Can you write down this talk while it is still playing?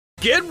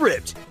Get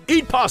ripped,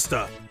 eat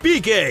pasta, be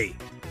gay.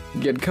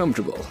 Get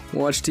comfortable,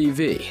 watch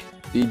TV,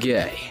 be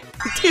gay.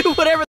 Do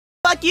whatever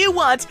the fuck you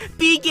want,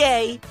 be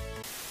gay.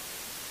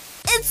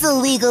 It's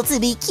illegal to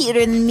be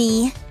cuter than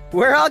me.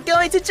 We're all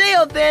going to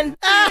jail then.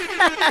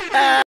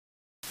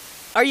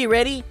 Are you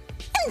ready?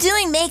 I'm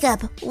doing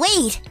makeup.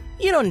 Wait.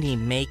 You don't need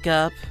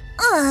makeup.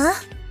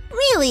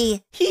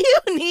 Really? You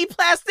need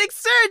plastic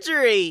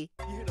surgery.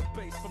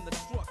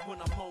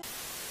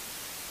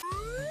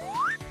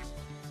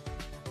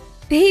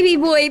 Baby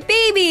boy,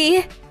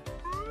 baby!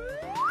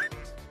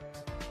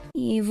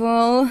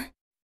 Evil.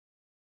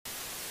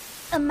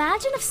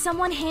 Imagine if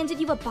someone handed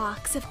you a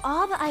box of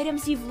all the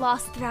items you've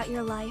lost throughout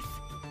your life.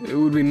 It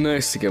would be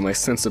nice to get my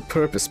sense of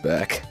purpose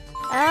back.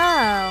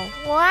 Oh,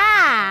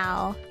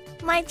 wow!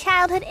 My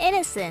childhood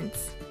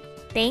innocence.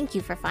 Thank you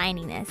for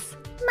finding this.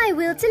 My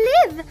will to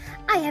live!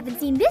 I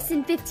haven't seen this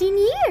in 15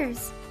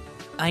 years!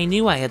 I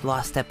knew I had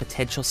lost that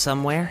potential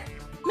somewhere.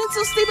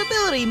 Mental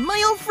stability,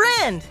 my old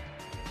friend!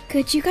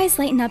 Could you guys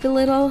lighten up a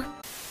little?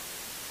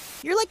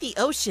 You're like the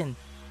ocean.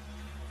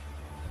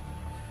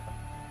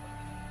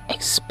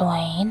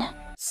 Explain.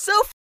 So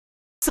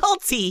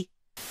salty!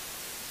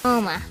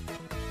 Uma,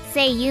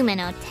 say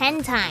Yumino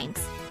 10 times.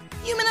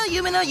 Yumino,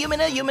 Yumino,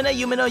 Yumino, Yumino,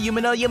 Yumino,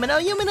 Yumino,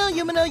 Yumino, Yumino,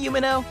 Yumino,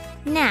 Yumino.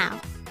 Now,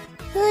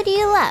 who do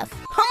you love?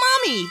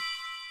 Hamami!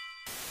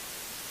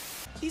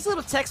 These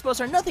little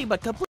textbooks are nothing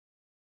but complete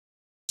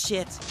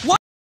shit. What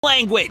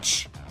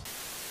language?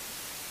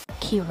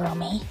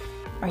 Kirumi,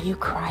 are you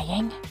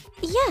crying?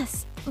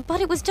 Yes,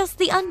 but it was just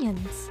the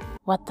onions.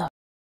 What the f***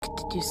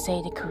 did you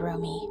say to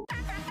Kurumi?